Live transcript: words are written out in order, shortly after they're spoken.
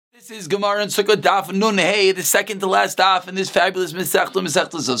This is Gemara and Sukkah Daf Nun Hey, the second to last daf in this fabulous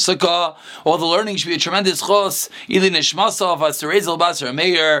Masechtas of Sukkah. All the learning should be a tremendous chos. Ili Nishmasov, Asarezel Basar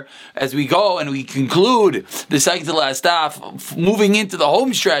Meir. As we go and we conclude the second to last daf, moving into the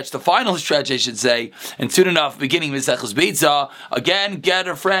home stretch, the final stretch, I should say, and soon enough, beginning Masechtas Beitza. Again, get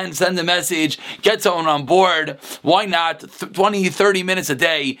a friend, send a message, get someone on board. Why not? 20, 30 minutes a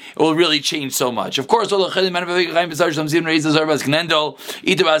day, it will really change so much. Of course, all the Chedim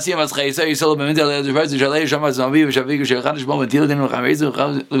Eat As Chaysa, you sell Bemidel, the President Shalay, Shamas, Navi, Shavik, Shachanish, Moment, Tilden, Hamezu,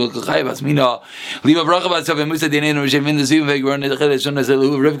 Chai, Basmina, leave a Brachabas of Musa Dinin, Shavin, the Zivik, run the Chilishon, as a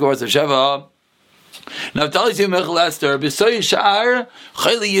Rivka was of Shava. Now, Lester, B'soy Sha'ar,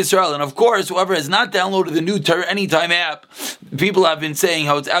 Chayli Yisrael, and of course, whoever has not downloaded the new Torah Anytime app, people have been saying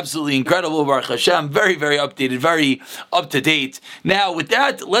how it's absolutely incredible, Baruch Hashem, very, very updated, very up to date. Now, with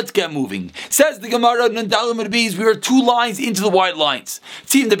that, let's get moving. Says the Gemara, we are 2 lines into the white lines. It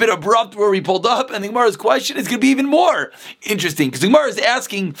seemed a bit abrupt where we pulled up, and the Gemara's question is going to be even more interesting, because the Gemara is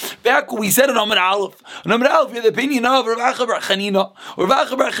asking back what we said in Amud Aleph. In Amud Aleph, we have the opinion of Rav Acha bar Chanina. Rav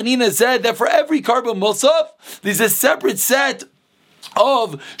Acha bar Chanina said that for every carbon Musaf, there's a separate set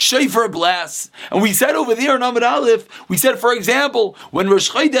of shofar blasts. And we said over there in Amud Aleph, we said, for example, when Rosh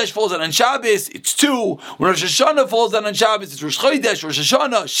Chodesh falls on Shabbos, it's 2. When Rosh Hashanah falls on Shabbos, it's Rosh Chodesh, Rosh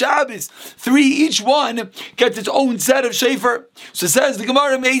Hashanah, Shabbos, 3. Each one gets its own set of shofar. So says the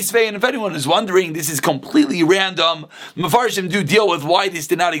Gemara Meisvei, and if anyone is wondering, this is completely random. Mefarshim do deal with why this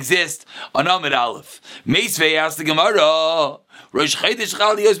did not exist on Amud Aleph. Meisvei asked the Gemara, Rosh Chodesh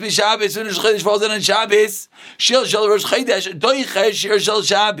Chal Yos B'Shabbos, when Rosh Chodesh falls on Shabbos, Shil Shel Rosh Chodesh, Doichesh Shir Shel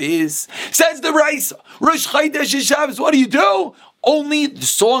Shabbos. Says the Raisa, Rosh Chodesh is Shabbos, what do? Only the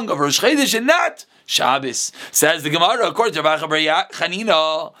song of Rosh Chodesh and not Shabbos. Says the Gemara, according to Rav Acha bar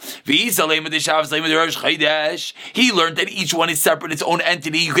Chanina, V'isa Leimah de Shabbos, Leimah de Rosh Chodesh. He learned that each one is separate, its own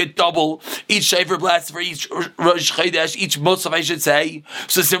entity. You get double each shofar blast for each Rosh Chodesh, each Musaf, I should say.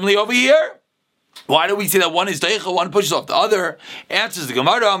 So similarly over here, why do we say that one is doicha, one pushes off the other? Answers the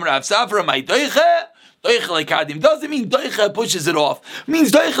Gemara, Amar Rav Safra, my doicha lekadim. Doesn't mean doicha pushes it off. It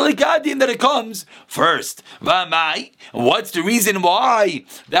means doicha lekadim that it comes first. V'amai. What's the reason why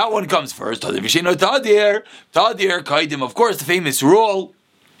that one comes first? Tadir kaidim. Of course, the famous rule,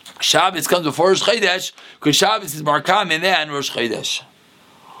 Shabbos comes before Rosh Chodesh, because Shabbos is more common than Rosh Chodesh.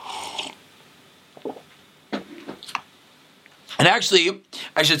 And actually,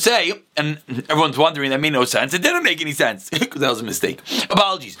 I should say, and everyone's wondering, that made no sense. It didn't make any sense, because that was a mistake.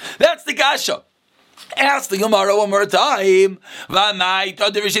 Apologies. That's the Gasha. Ask the Gemara one more time. The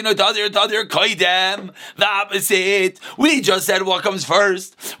opposite. We just said what comes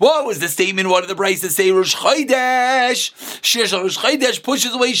first. What was the statement? What did the Brisa say? Rosh Chodesh. Rosh Chodesh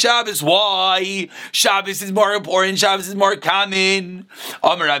pushes away Shabbos. Why? Shabbos is more important. Shabbos is more common.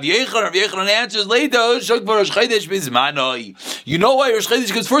 Rav Yechon answers later. You know why Rosh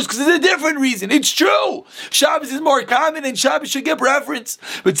Chodesh comes first? Because it's a different reason. It's true. Shabbos is more common, and Shabbos should get preference.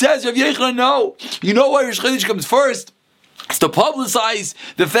 But says Rav Yechon, no. You know why Rosh Chodesh comes first? It's to publicize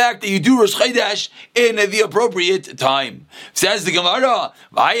the fact that you do Rosh Chodesh in the appropriate time. Says the Gemara,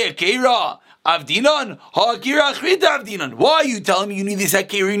 Vaya Keira. Avdinan, Ha'akira Achrita Avdinan. Why are you telling me you need this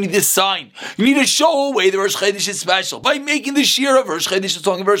Hakira, you need this sign? You need to show away the Rosh Chodesh is special by making the shir of Rosh Chodesh, the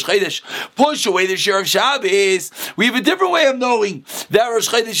song of Rosh Chodesh. Push away the shir of Shabbos. We have a different way of knowing that Rosh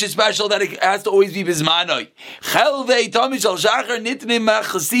Chodesh is special, that it has to always be Bizmanoi. Chelvei Tamid Shal Shachar Nitnim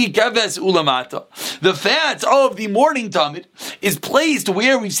Machasi Keves Ulamata. The fat of the morning Tamid is placed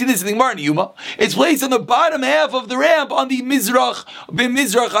where we've seen this in the Gemara Yuma. It's placed on the bottom half of the ramp on the Mizrach,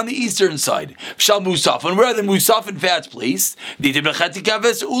 on the eastern side. Shal Musaf, and where are the Musaf fats placed? On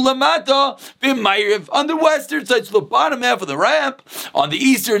the western side, so the bottom half of the ramp. On the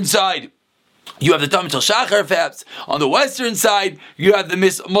eastern side, you have the Tamid Shel Shachar fats. On the western side, you have the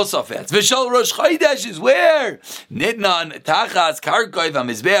Musaf fats. V'shal Rosh Chodesh is where? Nitnan Tachas Karkoiv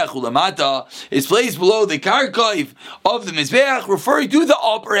HaMizbeach Ulamata is placed below the Karkoiv of the Mizbeach, referring to the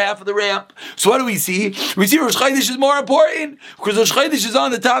upper half of the ramp. So what do we see? We see Rosh Chodesh is more important, because Rosh Chodesh is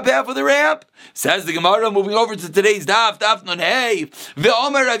on the top half of the ramp. Says the Gemara, moving over to today's daf nun hey.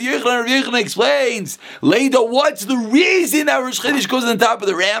 V'omer Rav Yechon explains, Leida, what's the reason that Rosh Chodesh goes on the top of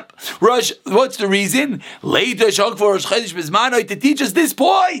the ramp? What's the reason? Leida Shok for Rosh Chodesh Bizmanoi, to teach us this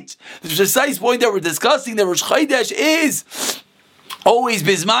point, the precise point that we're discussing, that Rosh Chodesh is Always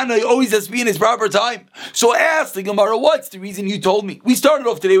bismana, always has to be in his proper time. So ask the Gemara, what's the reason you told me? We started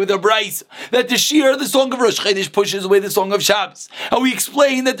off today with a brayso that the shir, the song of Rosh Chodesh, pushes away the song of Shabbos. And we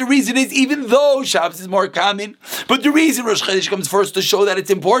explained that the reason is, even though Shabbos is more common, but the reason Rosh Chodesh comes first to show that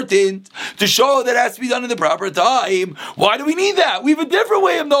it's important, to show that it has to be done in the proper time. Why do we need that? We have a different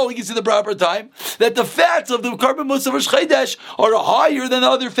way of knowing it's in the proper time, that the fats of the carbon musaf of Rosh Chodesh are higher than the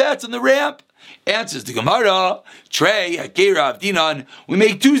other fats on the ramp. Answers the Gemara, Trey, Hakera, Avdinan. We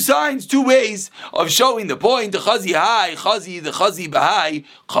make two signs, two ways of showing the point. The Chazi high, Chazi, the Chazi bahai,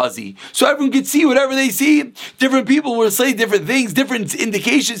 Chazi. So everyone can see whatever they see. Different people will say different things, different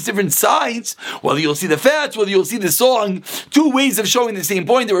indications, different signs. Whether you'll see the fats, whether you'll see the song. Two ways of showing the same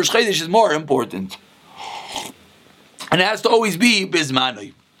point. The Rosh Chodesh is more important. And it has to always be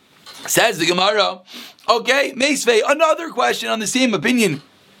Bismanoi. Says the Gemara, okay, Meisvei, another question on the same opinion.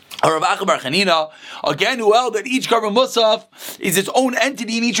 Or Rav Acha bar Chanina, again, who held that each carbon musaf is its own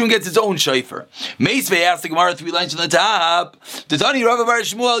entity and each one gets its own shayfer. Meisvei asked the Gemara 3 lines on the top. The Tani Rav bar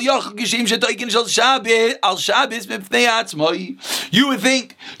Shmuel Yoch Gishim Shetoikin Shal Shabbos Al Shabbos B'Fnei Atzmai. You would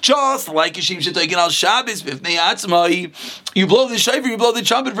think just like Gishim Shetoikin Al Shabbos B'Fnei Atzmai, you blow the shayfer, you blow the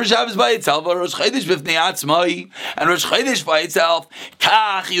trumpet for Shabbos by itself, or Rosh Chodesh B'Fnei Atzmai, and Rosh Chodesh by itself.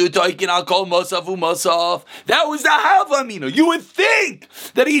 Kach you toikin Al Kol Musaf u'Musaf. That was the Havamina. You would think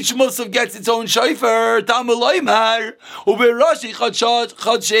that each musaf gets its own shofar. Tamulaymar uberashi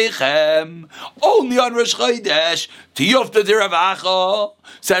chodshechem. Only on Rosh Chodesh tiyufta de Rav Acha.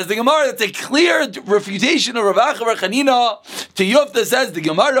 Says the Gemara, that's a clear refutation of Rav Acha bar Chanina. Tiyufta, says the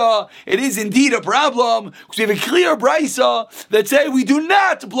Gemara, it is indeed a problem because we have a clear brayso that say we do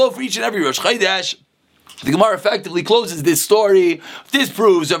not blow for each and every Rosh Chodesh. The Gemara effectively closes this story. This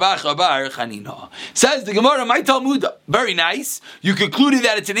proves Rav Acha bar Chanina. Says the Gemara, my Talmud, very nice. You concluded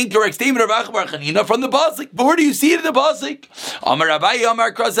that it's an incorrect statement of Rav Acha bar Chanina from the pasuk. But where do you see it in the pasuk? Amar Abaye,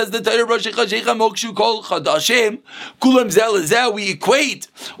 Amar Kra, says the Torah, Rosh Chodesh Mokshu Kol Chadashim Kulam Zel Zel. We equate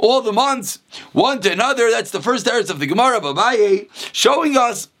all the months one to another. That's the first teretz of the Gemara of Abaye, showing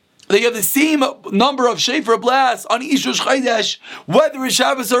us they have the same number of shofar blasts on each Rosh Chodesh, whether it's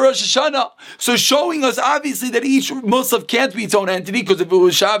Shabbos or Rosh Hashanah. So showing us obviously that each musaf can't be its own entity, because if it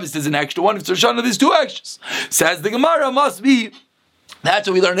was Shabbos, there's an extra one. If it's Rosh Hashanah, there's two extras. Says the Gemara, must be. That's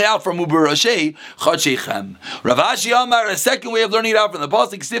what we learned it out from Uberashei Chodshechem. Rav Ashi Amar, a second way of learning it out from the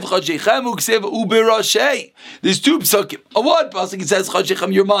pasuk, Ksiv Chodshechem Uksiv Uberashei. There's two psukim. A one pasuk it says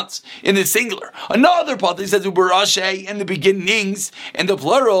Chodshechem, your months, in the singular. Another pasuk says Uberashei in the beginnings, in the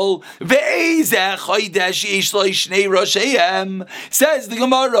plural. Ve'ezeh Chodesh Yesh Lo Shnei Rosheim. Says the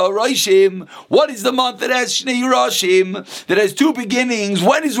Gemara, Roshim. What is the month that has Shnei Roshim, that has two beginnings?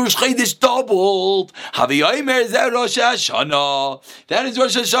 When is Rosh Chodesh doubled? Havi Omer Zeh Rosh Hashanah. That is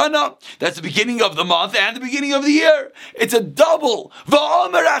Rosh Hashanah. That's the beginning of the month and the beginning of the year. It's a double.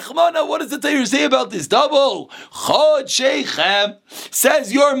 V'omer Achmana. What does the Torah say about this double? Chodshechem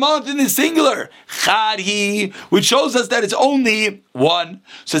says your month in the singular. Chadhi, which shows us that it's only one.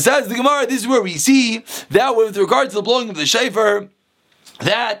 So says the Gemara, this is where we see that with regard to the blowing of the shofar,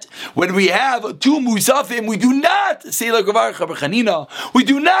 that when we have two musafim, we do not say like Rav Acha bar Chanina. We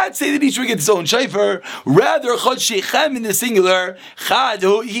do not say that each one gets its own shofar. Rather, Chodshechem in the singular, Chad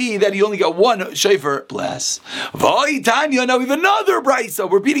he that he only got one shofar blast. V'oitanya. Now we have another brayso.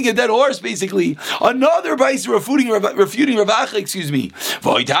 We're beating a dead horse, basically. Another brayso refuting Rav Acha. Excuse me.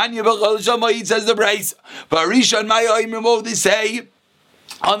 V'oitanya b'chol shamayit, says the brayso. V'arishan ma'ayim remove they say.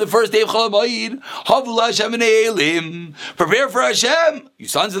 On the first day of Chol Hamoed, Havul Hashem Elim. Prepare for Hashem, you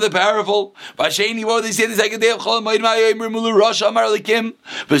sons of the powerful. Vasheni, what they say the second day of Chol Hamoed, Ma'ayimrim Mulu Rosh Amar Likim.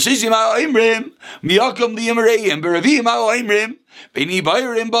 Vashishi Ma'ayimrim, Miyakam Li'imreim, Beravi Ma'ayimrim. Beni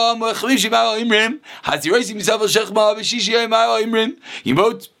Bayirim Ba'am, Chalishi Ma'ayimrim. Hazirosim Yisaf Shechma, Vashishi Ma'ayimrim.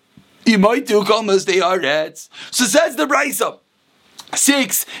 Yimoitu Kolmas they are rats. So says the Brayso.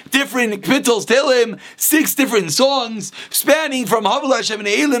 6 different kapitals tell him, 6 different songs spanning from Havul Hashem and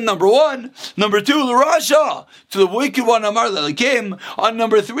Elim, number 1, number 2, L'Rasha, to the wicked one Amar Lelakim. On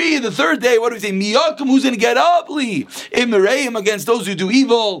number 3, the third day, what do we say? Miyakim, who's going to get up? Li Imireim, against those who do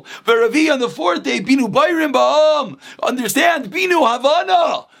evil. Veravi, on the 4th day, Binu Bayrim Ba'am. Understand, Binu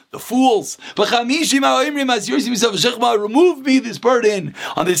Havana. The fools. Remove me this burden.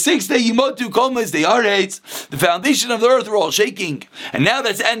 On the 6th day, Yimotu Kolmas they are the foundation of the earth were all shaking. And now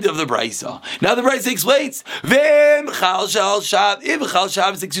that's the end of the Brayso. Now the Brayso explains.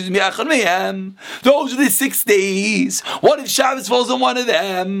 Those are the 6 days. What if Shabbos falls on one of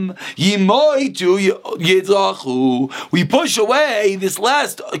them? We push away this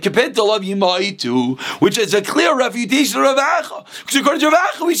last capital of Yimoitu, which is a clear refutation of Rav Acha. Because according to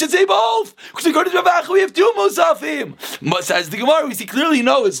Rav Acha, we should say both. Because according to Rav Acha, we have two Musafim. Says the Gemara, we see clearly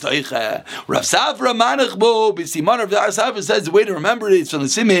no, it's Taicha. Rav Safra Manachbo, B'Siman, Rav Safra says the way to remember it is from the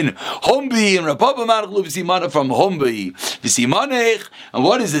Simin, Hombi, and Rav Papa Manachbo, B'Siman from Hombi. B'Simanech, and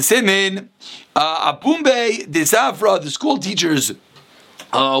what is the Simin? Apumbe, the Safra, the school teachers,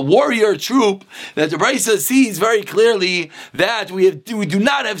 warrior troop, that the Brisa sees very clearly that we do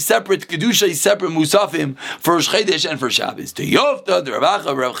not have separate kedusha, separate musafim for Rosh Chodesh and for Shabbos. The Yofta, the Rav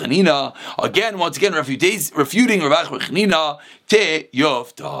Acha, Rav Chanina, again, once again, refuting Rav Acha, Rav Chanina. Te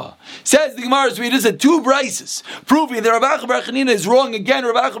Yofta. Says the Gemara's read is two brises proving that Rav Acha bar Chanina is wrong again.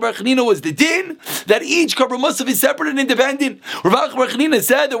 Rav Acha bar Chanina was the din that each Karban Musaf is separate and independent. Rav Acha bar Chanina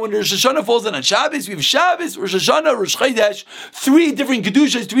said that when Rosh Hashanah falls on Shabbos, we have Shabbos, Rosh Hashanah, Rosh Chodesh, three different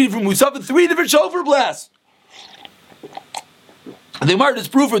kedushas, three different musaf, and three different shofar blasts. The Gemara is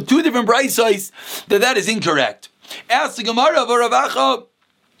proof for two different brises that is incorrect. Ask the Gemara of Rav Acha.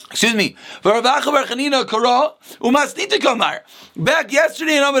 Excuse me. Rav Acha bar Chanina kara umasnita kamar. Back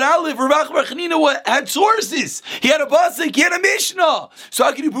yesterday in Amud Aleph, Rav Acha bar Chanina had sources. He had a pasuk, he had a Mishnah. So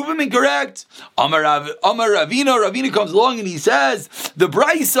how can you prove him incorrect? Amar Ravina comes along and he says the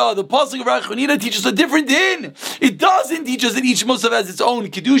Brisa, the pasuk of Rav Acha Chanina teaches a different din. It doesn't teach us that each Musaf has its own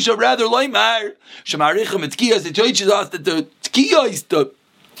kedusha. Rather, loymar shemarichem et tkiyas. It teaches us that the tkiyah is the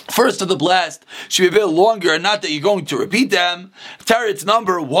first of the blast should be a bit longer, and not that you're going to repeat them. Teretz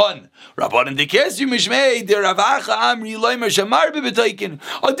number 1. Rabbanan dekesu mishmei de Rav Acha amri loymer shamar b'betaykin.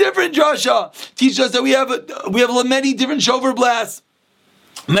 A different drasha teaches us that we have many different shofar blasts.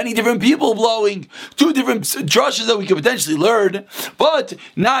 Many different people blowing, two different drushes that we could potentially learn, but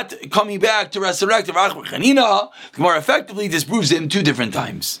not coming back to resurrect Rav Acha bar Chanina. The Gemara effectively disproves him two different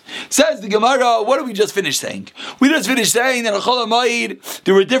times. Says the Gemara, what did we just finish saying? We just finished saying that Chol HaMoed,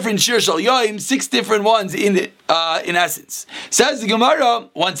 there were different Shir Shal Yoim, 6 different ones in essence. Says the Gemara,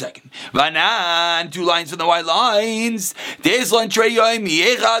 1 second. Vanan, 2 lines from the white lines. We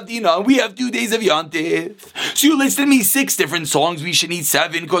have 2 days of Yantif. So you listed me 6 different songs. We should need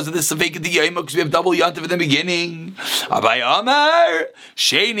 7 because of the Savek of the Yom, because we have double Yantif in the beginning. Abai Amar,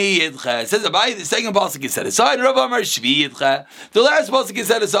 Sheni Yidcha. Says Abai, the second pasuk is set aside. Rav Amar, Shvi Yidcha. The last pasuk is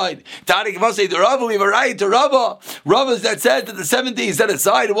set aside. Tarik Vasei the Rava, we have a right to Rava. Rava's that says that the 7th day is set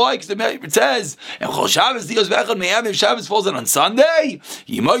aside. Why? Because it says, and Chol Shabbos Dios Vechad Meyam, if Shabbos falls on Sunday,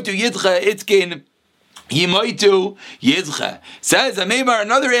 Yimoitu Yidcha Itkin. Yimoitu Yidcha. Says Amemar,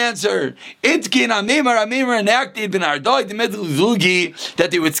 another answer. Itkin Amemar enacted Ben Ardai the Medlugi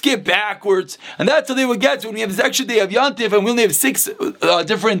that they would skip backwards, and that's how they would get to when we have this extra day of Yantif, and we only have 6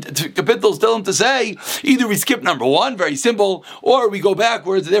 different capitals. Tell them to say either we skip number 1, very simple, or we go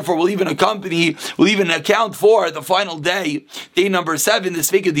backwards. Therefore, we'll even account for the final day, day number 7, the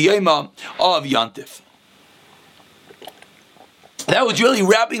Sveka Diyema of Yantif. That was really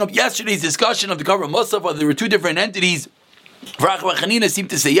wrapping up yesterday's discussion of the Karban Musaf, whether there were 2 different entities. Rav Acha bar Chanina seemed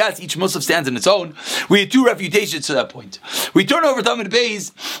to say yes, each Musaf stands on its own. We had 2 refutations to that point. We turn over to Talmud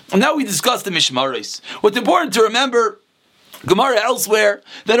Beis, and now we discuss the Mishmaros. What's important to remember, Gemara elsewhere,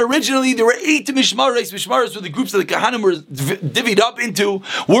 that originally there were 8 Mishmaros. Mishmaros were the groups that the Kahanim were divvied up into,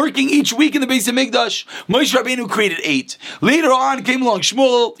 working each week in the Beis HaMikdash. Moshe Rabbeinu created 8. Later on came along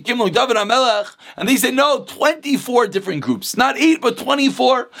Shmuel, came along David HaMelech, and they said, no, 24 different groups. Not 8, but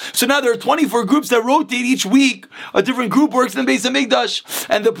 24. So now there are 24 groups that rotate each week. A different group works in the Beis HaMikdash.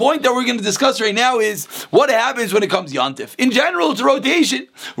 And the point that we're going to discuss right now is what happens when it comes to Yantif. In general, it's a rotation.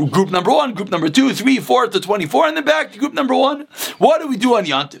 Group number 1, group number 2, 3, 4 to 24, and then back to group number 1. What do we do on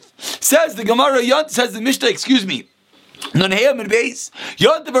Yantif? Says the Gemara, says the Mishnah,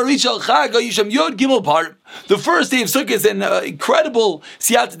 the first day of Sukkot is an incredible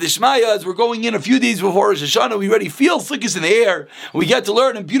siyata d'shmaya. As we're going in a few days before Rosh Hashanah, we already feel Sukkot in the air. We get to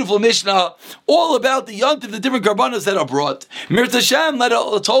learn a beautiful Mishnah all about the Yantif, the different karbanos that are brought. Mirz Hashem,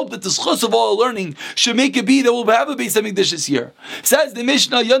 let's hope that the schus of all learning should make it be that we'll have a Beis HaMikdash this year. Says the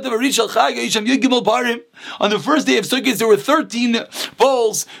Mishnah, Yantif Arishal Chag Yisham Yud Gimel Parim. On the first day of Sukkot, there were 13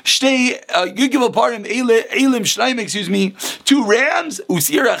 bulls, Yud Gimel Parim, Elim Shleim, 2 rams,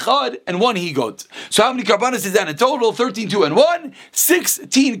 Usir Echad, and 1 he-goat. So how many karbanos is that in total? 13, 2, and 1,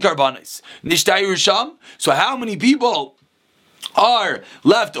 16 karbanos. Nishtay Risham. So how many people are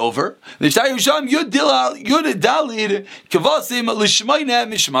left over? The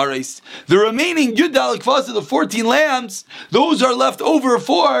remaining Yudal Kvasim, the 14 lambs, those are left over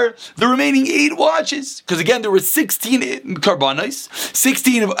for the remaining 8 watches. Because again, there were 16 karbanos.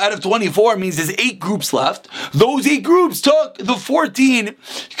 16 out of 24 means there's 8 groups left. Those 8 groups took the 14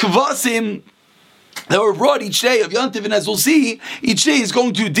 Kvasim that were brought each day of Yantiv, and as we'll see, each day is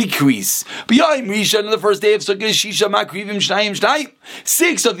going to decrease. B'yayim Rishon, on the first day of Sukkot, Shisha Makrivim Shnayim Shnayim.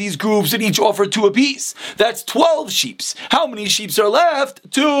 6 of these groups would each offer 2 apiece. That's 12 sheep. How many sheep are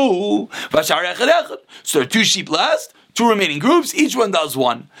left? 2. So there are 2 sheep left. 2 remaining groups, each one does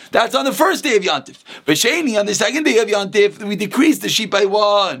 1. That's on the first day of Yantif. B'sheni, on the second day of Yantif, we decreased the sheep by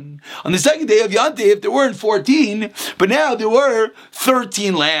 1. On the second day of Yantif, there weren't 14, but now there were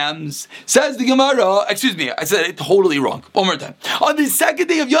 13 lambs. Says the Gemara, excuse me, I said it totally wrong. One more time. On the second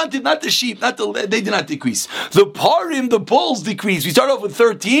day of Yantif, not the sheep, they did not decrease. The parim, the bulls decreased. We start off with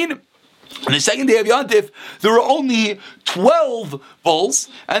 13. On the second day of Yantif, there were only 12 bulls,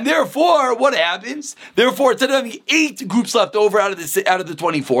 and therefore, what happens? Therefore, instead of having 8 groups left over out of the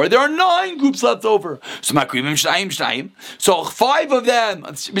 24, there are 9 groups left over. So makrivim shnayim. So 5 of them,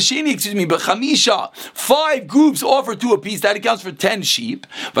 b'chamisha, 5 groups offer 2 apiece. That accounts for 10 sheep.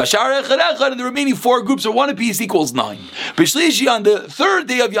 And the remaining 4 groups are 1 apiece equals 9. B'shlishi, on the third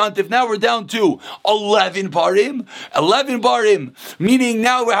day of Yantif, now we're down to 11 parim. 11 parim, meaning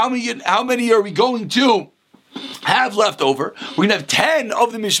now how many are we going to have left over? We're going to have 10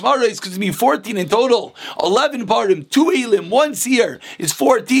 of the mishmaros, because it's going to be 14 in total. 11 parim, 2 elim, 1 seer is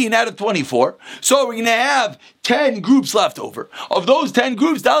 14 out of 24. So we're going to have 10 groups left over. Of those 10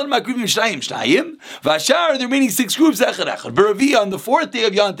 groups, the remaining 6 groups, B'Revi'ah, on the 4th day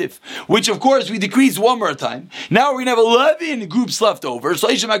of Yantif, which of course we decreased one more time. Now we're going to have 11 groups left over. The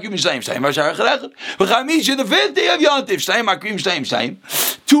 5th day of Yantif,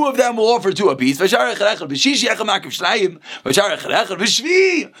 2 of them will offer 2 apiece.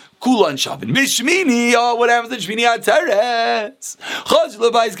 Kulan Shabbat. Mishmini, what happens in Shmini Atzeres?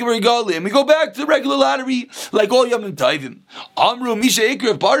 We go back to the regular lottery, like all Yom Tovim. Amru Misha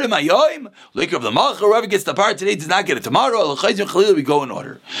Ikr of Parim Ayoim, Ikr of the Malcha, whoever gets the part today does not get it tomorrow. We go in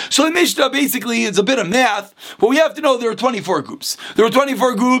order. So the Mishnah basically is a bit of math, but we have to know there are 24 groups. There were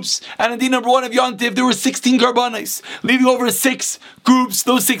 24 groups, and in day number 1 of Yontiv, there were 16 karbanos, leaving over 6 groups.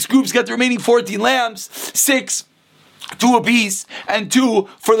 Those 6 groups got the remaining 14 lambs, 6. 2 apiece, and 2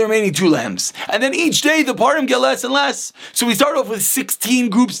 for the remaining 2 lambs. And then each day the parim get less and less. So we start off with 16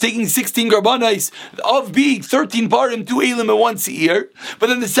 groups taking 16 garbanos, of being 13 parim, 2 elim, and 1 seir. But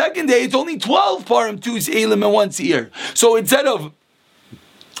then the second day it's only 12 parim, 2 elim, and 1 seir. So it's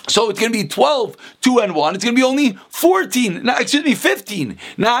going to be 12, 2 and 1. It's going to be only 15,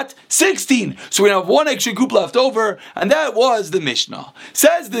 not 16. So we're going to have 1 extra group left over, and that was the Mishnah.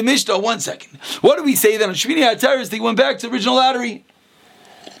 Says the Mishnah, 1 second. What do we say then? On Shmini Atzeres, they went back to the original lottery.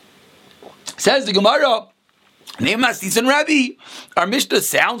 Says the Gemara, Neimas and Rabbi. Our Mishnah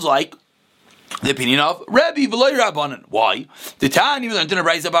sounds like the opinion of Rabbi V'loy Rabbanan. Why? The Tani we learned in a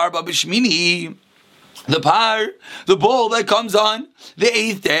Brayza Barba B'Shmini. The bull that comes on the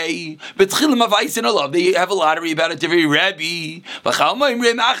 8th day, they have a lottery about it to very Rabbi. One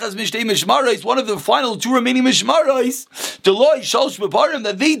of the final 2 remaining mishmaros,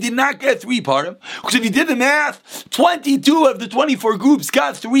 that they did not get 3 parim. Because if you did the math, 22 of the 24 groups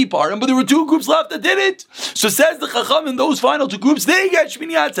got 3 parim, but there were 2 groups left that did it. So says the Chacham, in those final 2 groups, they get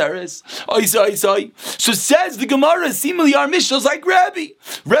Shmini Atzeres. So says the Gemara, seemingly our Mishnah is like Rabbi.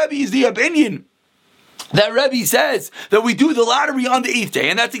 Rabbi is the opinion that Rebbe says that we do the lottery on the 8th day,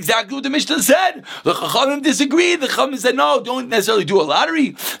 and that's exactly what the Mishnah said. The Chachamim disagreed. The Chachamim said, no, don't necessarily do a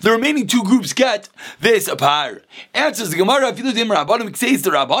lottery. The remaining 2 groups get this apar. Answers the Gemara, if you do the Rabbanim, says the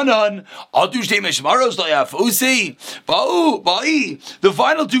Rabbanan, the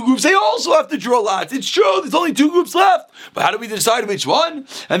final 2 groups, they also have to draw lots. It's true, there's only 2 groups left, but how do we decide which one?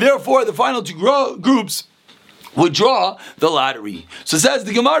 And therefore, the final 2 groups would draw the lottery. So says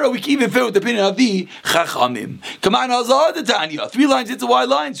the Gemara, we can even fit with the opinion of the Chachamim. Come on, Hazar the Tanya. 3 lines into wide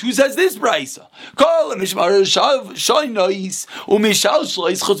lines. Who says this, Braisa?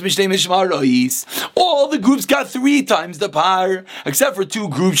 All the groups got 3 times the par, except for 2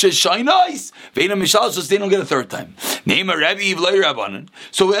 groups that shine nice. They don't get a 3rd time. Name a Rabbi, Rabbanan.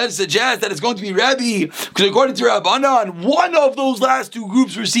 So that suggests that it's going to be Rabbi, because according to Rabbanan, one of those last 2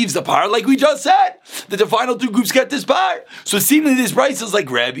 groups receives the par, like we just said, that the final 2 groups get this par. So seemingly this price is like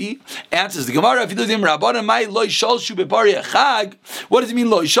Rabbi. Answers the Gemara, if you do the Rabbanan, my loy shalshu bepari chag. What does it mean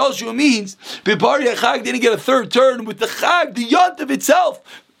loy shalshu? It means bepari chag didn't get a 3rd turn with the chag, the yont of itself.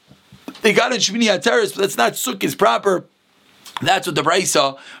 They got in Shmini Atzeres, but that's not sukkahs proper. That's what the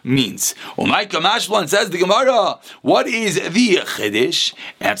Braisa means. Umayka Mashlan says the Gemara, what is the Chiddush?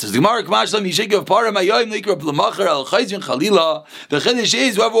 Answers the Gemara, Mashlan Yishik Param Ayoim Likra Blamachar Al Chayzin Chalila. The Chiddush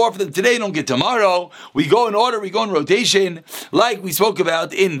is whoever offer them today don't get tomorrow. We go in order, we go in rotation, like we spoke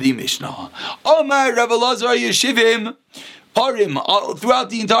about in the Mishnah. Omar Rav Elazar Yeshivim. parim throughout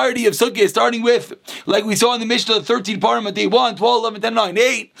the entirety of Sukkot, starting with, like we saw in the Mishnah, 13 parim at day 1, 12, 11, 10, 9,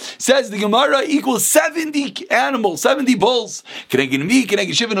 8, says the Gemara equals 70 animals, 70 bulls.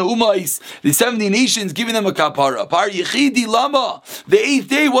 The 70 nations, giving them a kapara. Par yechidi lama. The 8th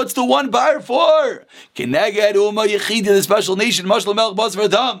day, what's the one bar for? Keneged uma yechidi, the special nation, mashal melch bas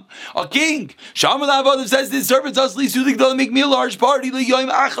v'adam. A king. Shaman Avodim says this servant Asli Sudik doesn't make me a large party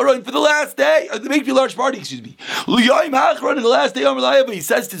L'yoyim Acharon for the last day. Make me a large party, excuse me. L'yoyim Acharon in the last day. He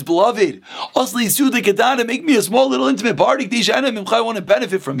says to his beloved, Asli Sudik Adana, make me a small little intimate party. I want to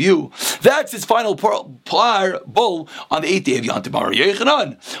benefit from you. That's his final bull on the 8th day of Yantim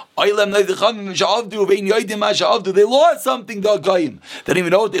Yochanan. They lost something, the Goyim. They didn't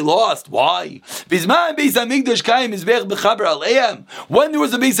even know what they lost. Why? When there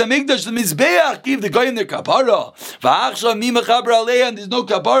was a Beis Hamikdash, the Mizbeach gave the Goyim their kapara. And there's no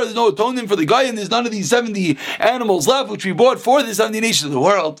kapara, there's no atonement for the Goyim. There's none of these 70 animals left, which we bought for the 70 nations of the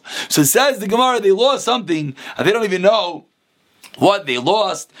world. So it says the Gemara, they lost something, and they don't even know what they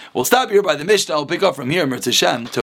lost. We'll stop here by the Mishnah. I'll pick up from here, Mirz Hashem.